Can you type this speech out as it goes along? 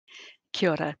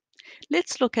Kia ora.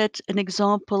 Let's look at an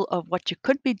example of what you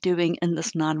could be doing in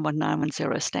this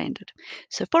 91910 standard.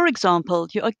 So for example,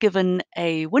 you are given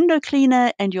a window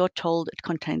cleaner and you're told it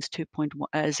contains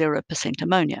 2.0%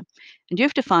 ammonia. And you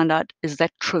have to find out, is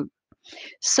that true?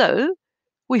 So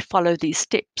we follow these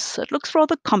steps. So it looks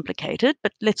rather complicated,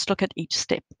 but let's look at each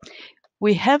step.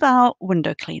 We have our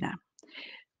window cleaner.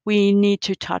 We need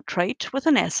to titrate with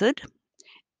an acid,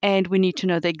 and we need to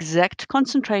know the exact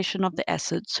concentration of the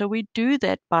acid, so we do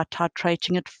that by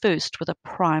titrating it first with a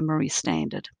primary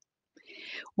standard.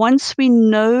 Once we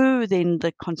know then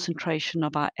the concentration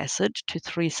of our acid to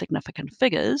 3 significant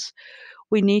figures,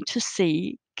 we need to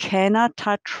see, can I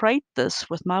titrate this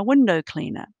with my window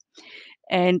cleaner?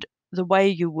 And the way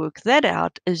you work that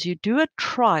out is you do a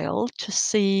trial to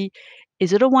see,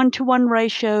 is it a 1-to-1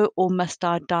 ratio or must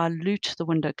I dilute the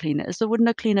window cleaner? Is the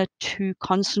window cleaner too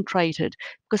concentrated?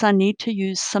 Because I need to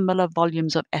use similar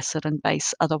volumes of acid and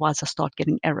base, otherwise I start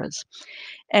getting errors.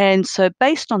 And so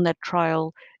based on that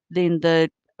trial, then the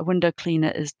window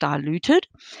cleaner is diluted.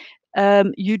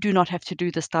 You do not have to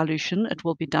do this dilution. It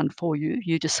will be done for you.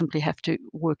 You just simply have to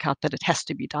work out that it has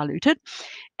to be diluted.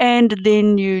 And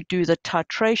then you do the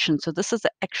titration. So this is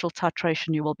the actual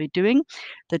titration you will be doing.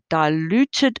 The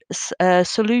diluted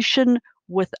solution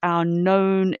with our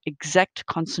known exact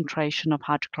concentration of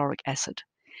hydrochloric acid.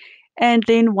 And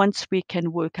then once we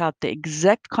can work out the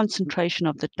exact concentration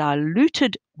of the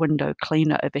diluted window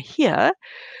cleaner over here,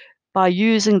 by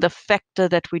using the factor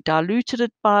that we diluted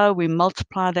it by, we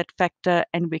multiply that factor,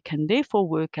 and we can therefore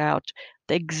work out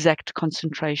the exact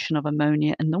concentration of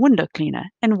ammonia in the window cleaner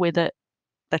and whether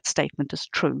that statement is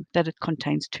true, that it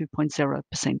contains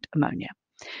 2.0% ammonia.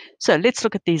 So let's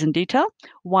look at these in detail.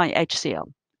 Why HCl?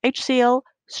 HCl,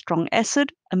 strong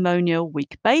acid, ammonia,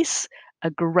 weak base, a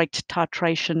great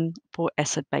titration for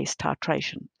acid-base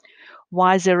titration.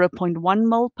 Why 0.1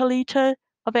 mole per liter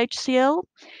of HCl?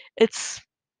 It's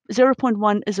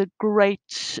 0.1 is a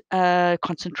great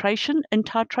concentration in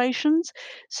titrations.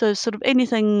 So sort of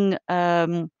anything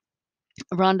around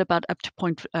about up to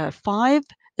 0.5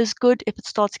 is good. If it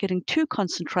starts getting too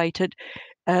concentrated,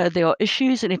 there are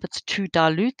issues, and if it's too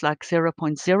dilute, like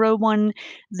 0.01,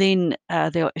 then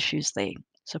there are issues there.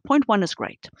 So 0.1 is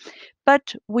great.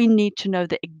 But we need to know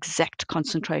the exact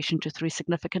concentration to 3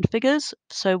 significant figures,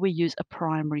 so we use a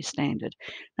primary standard.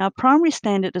 Now, a primary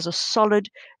standard is a solid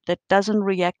that doesn't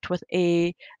react with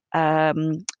air,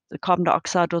 the carbon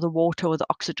dioxide or the water or the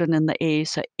oxygen in the air.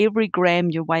 So every gram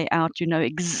you weigh out, you know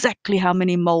exactly how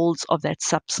many moles of that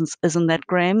substance is in that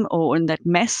gram or in that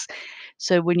mass.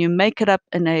 So when you make it up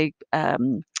in a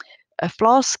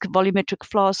flask, volumetric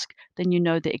flask, then you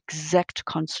know the exact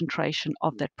concentration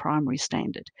of that primary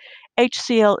standard.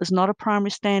 HCl is not a primary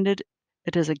standard.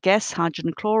 It is a gas,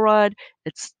 hydrogen chloride.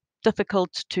 It's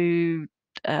difficult to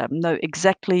know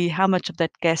exactly how much of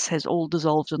that gas has all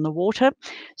dissolved in the water.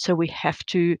 So we have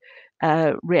to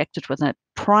react it with a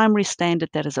primary standard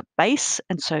that is a base,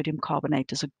 and sodium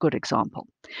carbonate is a good example.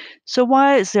 So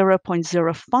why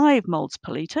 0.05 moles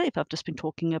per liter if I've just been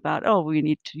talking about, oh, we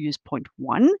need to use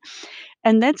 0.1?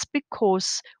 And that's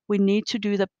because we need to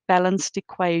do the balanced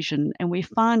equation, and we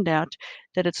find out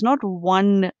that it's not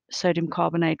one sodium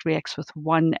carbonate reacts with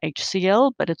one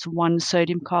HCl, but it's one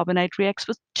sodium carbonate reacts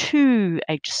with two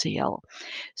HCl.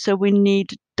 So we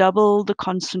need double the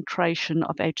concentration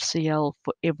of HCl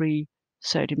for every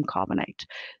sodium carbonate.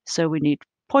 So we need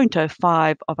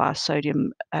 0.05 of our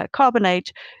sodium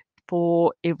carbonate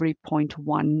for every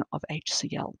 0.1 of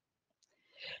HCl.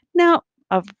 Now,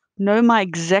 I know my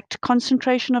exact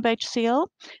concentration of HCl,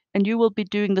 and you will be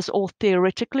doing this all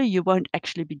theoretically. You won't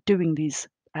actually be doing these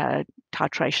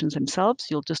titrations themselves.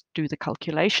 You'll just do the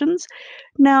calculations.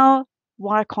 Now,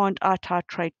 why can't I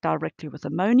titrate directly with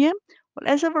ammonia?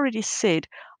 Well, as I've already said,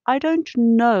 I don't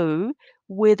know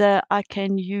whether I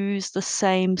can use the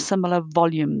same similar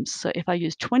volumes. So if I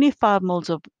use 25 moles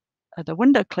of the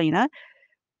window cleaner,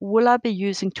 will I be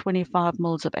using 25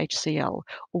 mils of HCl,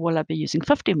 or will I be using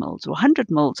 50 mils or 100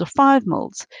 mils or 5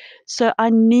 mils? So I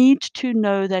need to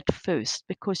know that first,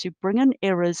 because you bring in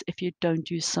errors if you don't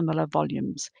use similar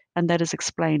volumes, and that is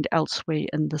explained elsewhere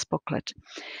in this booklet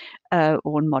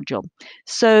or module.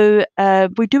 So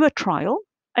we do a trial,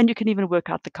 and you can even work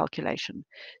out the calculation.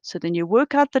 So then you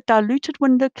work out the diluted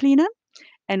window cleaner.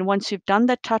 And once you've done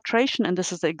that titration, and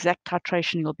this is the exact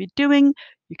titration you'll be doing,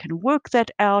 you can work that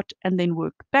out and then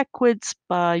work backwards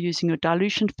by using your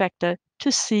dilution factor to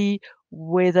see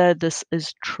whether this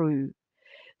is true.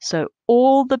 So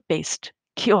all the best.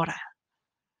 Kia ora.